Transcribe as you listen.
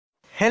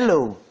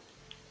Hello,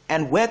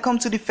 and welcome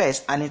to the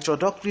first and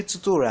introductory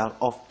tutorial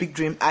of Big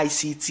Dream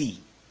ICT.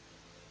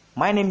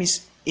 My name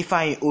is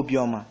Ifeanyi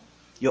Obioma,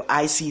 your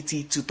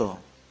ICT tutor.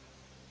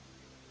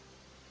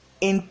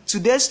 In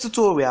today's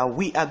tutorial,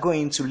 we are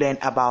going to learn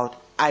about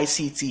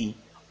ICT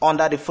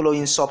under the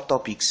following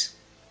subtopics: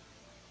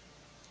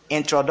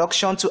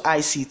 Introduction to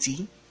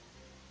ICT,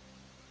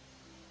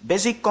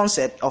 Basic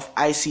concept of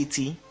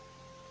ICT,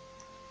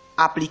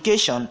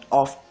 Application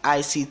of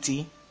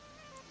ICT,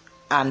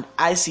 and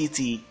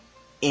ICT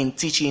in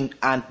teaching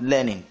and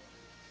learning.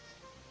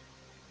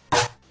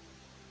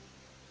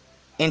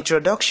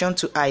 Introduction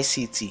to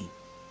ICT.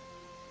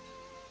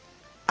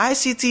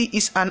 ICT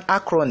is an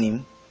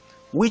acronym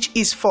which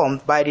is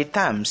formed by the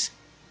terms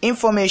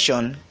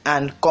Information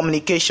and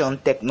Communication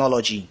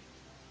Technology.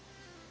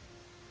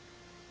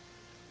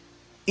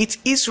 It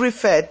is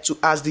referred to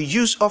as the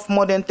use of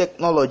modern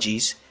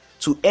technologies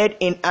to aid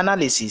in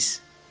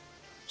analysis,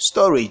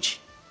 storage,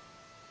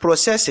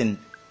 processing,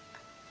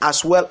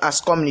 as well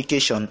as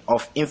communication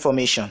of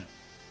information.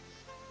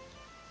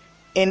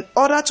 In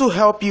order to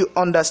help you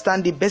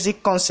understand the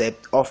basic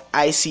concept of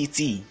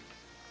ICT,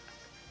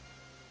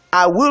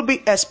 I will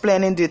be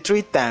explaining the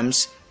three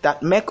terms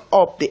that make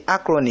up the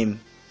acronym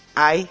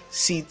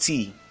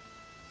ICT,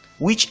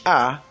 which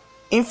are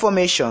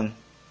information,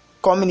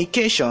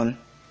 communication,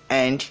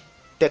 and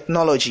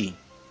technology.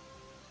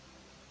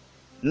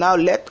 Now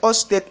let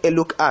us take a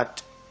look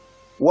at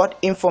what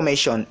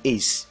information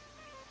is.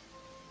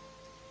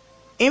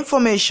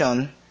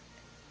 Information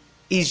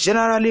is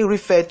generally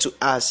referred to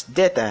as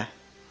data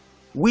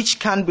which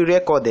can be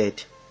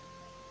recorded,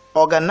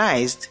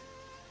 organized,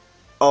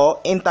 or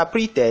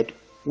interpreted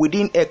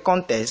within a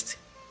context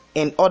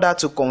in order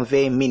to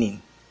convey meaning.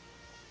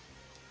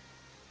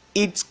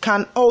 It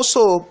can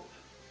also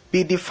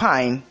be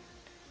defined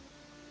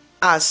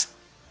as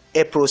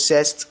a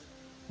processed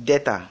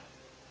data.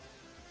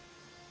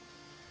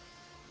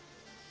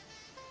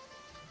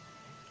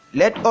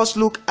 Let us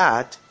look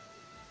at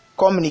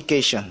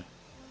communication.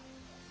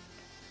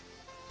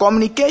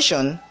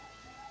 Communication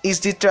is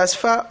the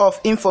transfer of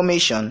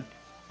information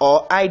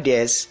or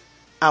ideas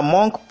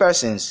among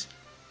persons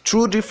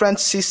through different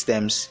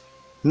systems,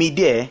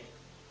 media,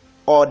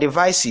 or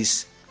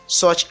devices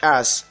such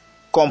as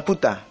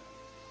computer,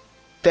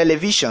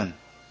 television,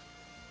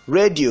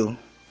 radio,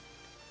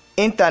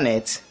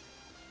 internet,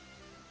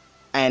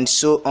 and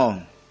so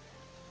on.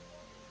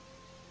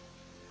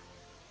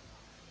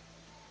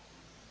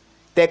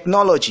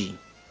 Technology.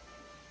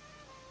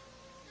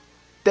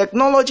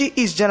 Technology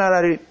is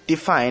generally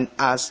defined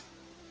as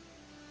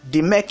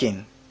the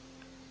making,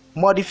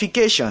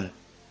 modification,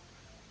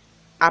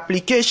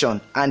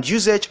 application, and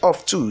usage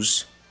of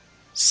tools,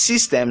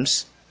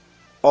 systems,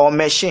 or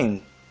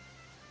machines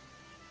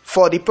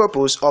for the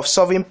purpose of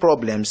solving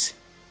problems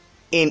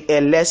in a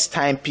less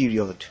time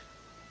period.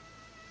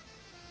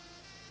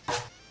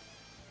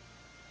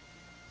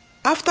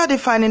 After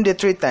defining the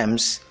three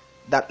terms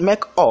that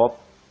make up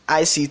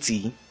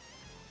ICT,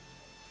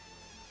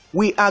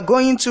 we are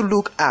going to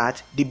look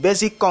at the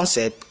basic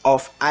concept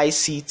of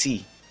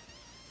ICT.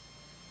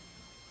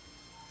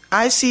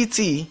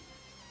 ICT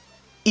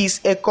is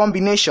a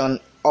combination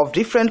of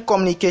different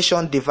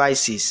communication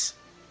devices.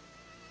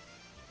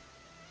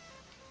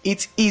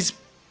 It is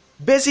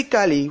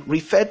basically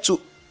referred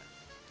to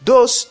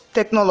those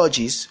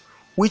technologies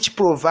which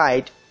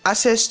provide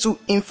access to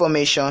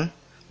information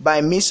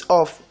by means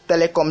of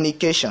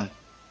telecommunication.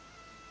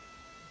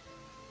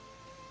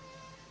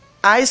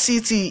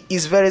 ICT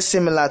is very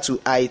similar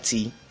to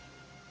IT,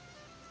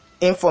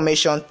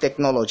 information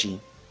technology,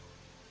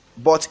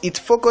 but it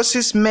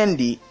focuses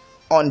mainly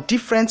on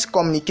different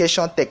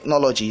communication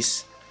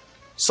technologies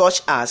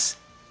such as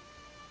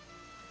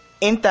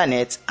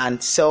internet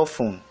and cell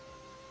phone,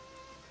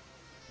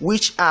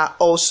 which are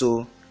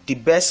also the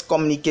best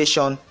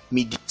communication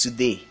media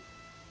today.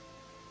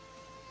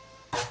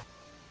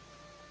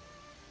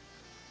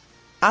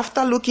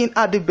 After looking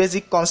at the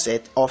basic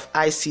concept of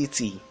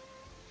ICT,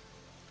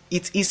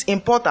 it is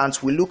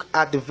important we look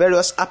at the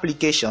various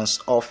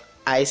applications of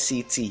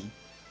ICT.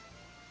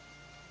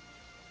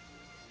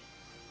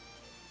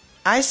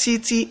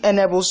 ICT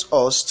enables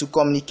us to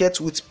communicate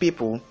with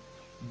people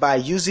by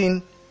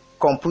using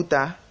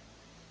computer,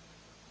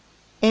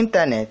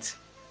 internet,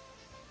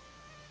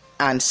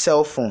 and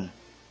cell phone.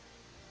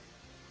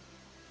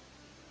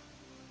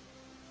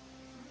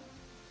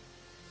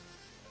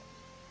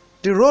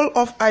 The role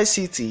of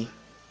ICT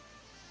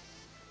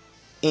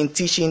in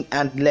teaching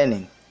and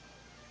learning.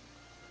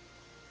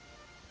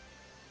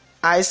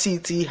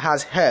 ICT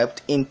has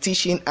helped in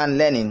teaching and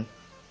learning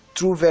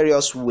through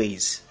various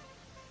ways.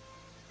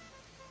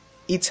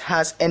 It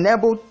has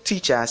enabled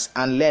teachers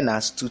and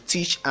learners to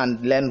teach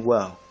and learn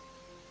well,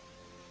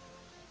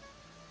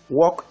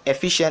 work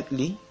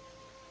efficiently,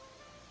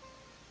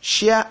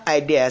 share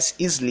ideas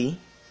easily,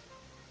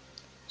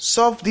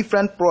 solve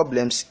different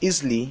problems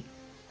easily,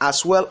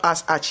 as well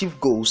as achieve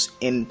goals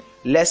in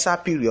lesser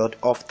period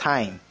of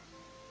time.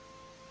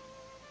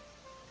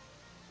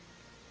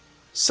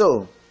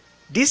 So,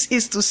 this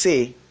is to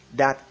say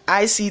that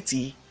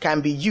ICT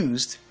can be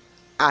used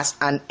as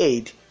an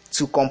aid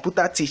to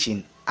computer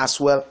teaching as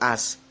well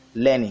as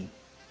learning.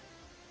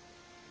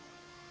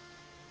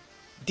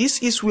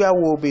 This is where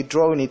we'll be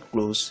drawing it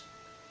close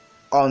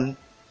on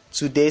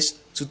today's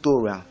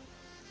tutorial.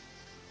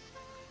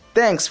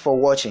 Thanks for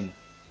watching.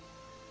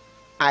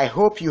 I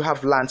hope you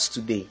have learned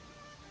today.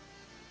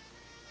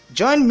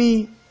 Join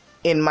me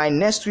in my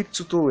next week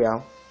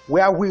tutorial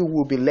where we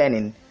will be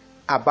learning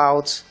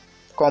about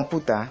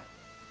computer,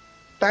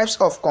 types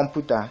of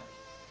computer,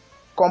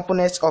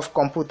 components of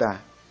computer,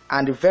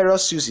 and the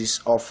various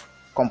uses of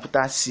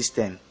computer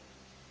system.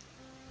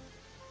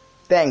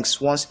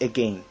 Thanks once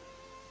again,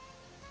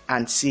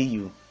 and see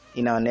you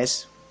in our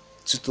next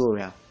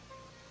tutorial.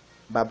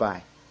 Bye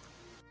bye.